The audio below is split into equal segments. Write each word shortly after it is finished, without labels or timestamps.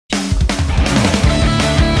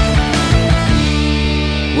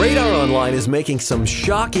Radaronline is making some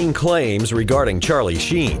shocking claims regarding Charlie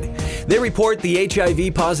Sheen. They report the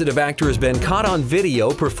HIV-positive actor has been caught on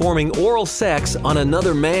video performing oral sex on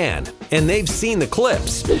another man, and they've seen the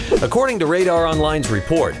clips. According to Radaronline's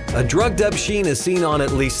report, a drugged-up Sheen is seen on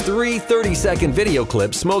at least 3 30-second video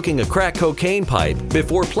clips smoking a crack cocaine pipe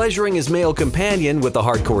before pleasuring his male companion with the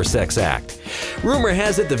hardcore sex act. Rumor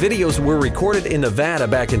has it the videos were recorded in Nevada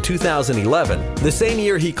back in 2011, the same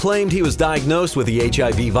year he claimed he was diagnosed with the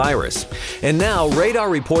HIV virus. And now, Radar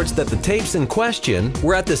reports that the tapes in question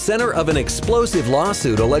were at the center of an explosive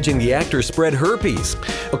lawsuit alleging the actor spread herpes.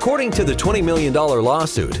 According to the $20 million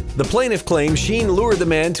lawsuit, the plaintiff claims Sheen lured the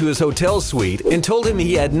man to his hotel suite and told him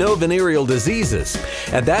he had no venereal diseases.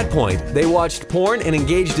 At that point, they watched porn and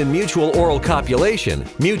engaged in mutual oral copulation,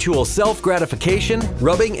 mutual self-gratification,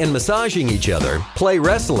 rubbing and massaging each other, play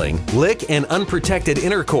wrestling, lick, and unprotected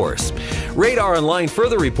intercourse. Radaronline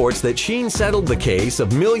further reports that Sheen settled the case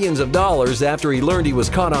of millions of dollars after he learned he was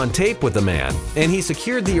caught on tape with the man, and he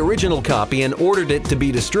secured the original copy and ordered it to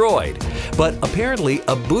be destroyed. But apparently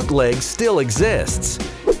a bootleg still exists.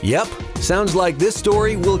 Yep, sounds like this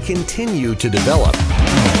story will continue to develop.